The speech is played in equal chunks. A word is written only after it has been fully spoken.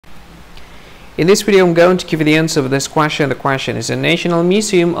In this video, I'm going to give you the answer of this question. The question is: the National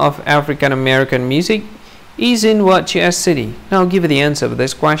Museum of African American Music is in what US city? Now I'll give you the answer of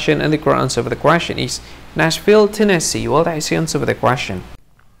this question, and the correct answer of the question is Nashville, Tennessee. Well, that is the answer of the question.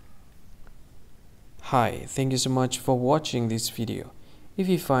 Hi, thank you so much for watching this video. If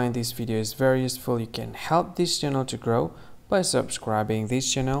you find this video is very useful, you can help this channel to grow by subscribing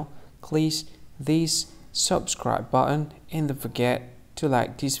this channel. Click this subscribe button and don't forget to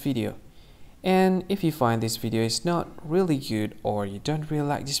like this video. And if you find this video is not really good, or you don't really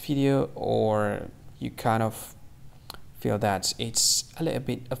like this video, or you kind of feel that it's a little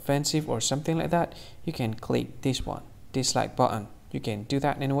bit offensive or something like that, you can click this one, dislike button. You can do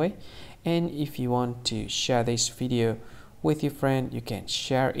that anyway. And if you want to share this video with your friend, you can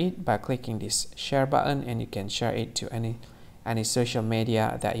share it by clicking this share button, and you can share it to any social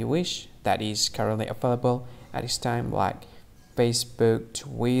media that you wish that is currently available at this time, like Facebook,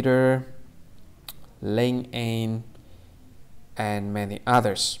 Twitter, LinkedIn, and many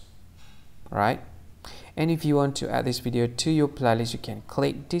others, right? And if you want to add this video to your playlist, you can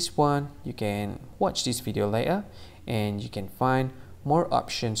click this one. You can watch this video later, and you can find more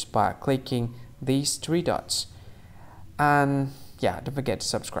options by clicking these three dots. And yeah, don't forget to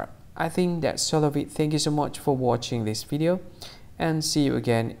subscribe. I think that's all of it. Thank you so much for watching this video, and see you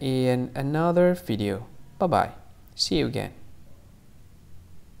again in another video. Bye bye. See you again.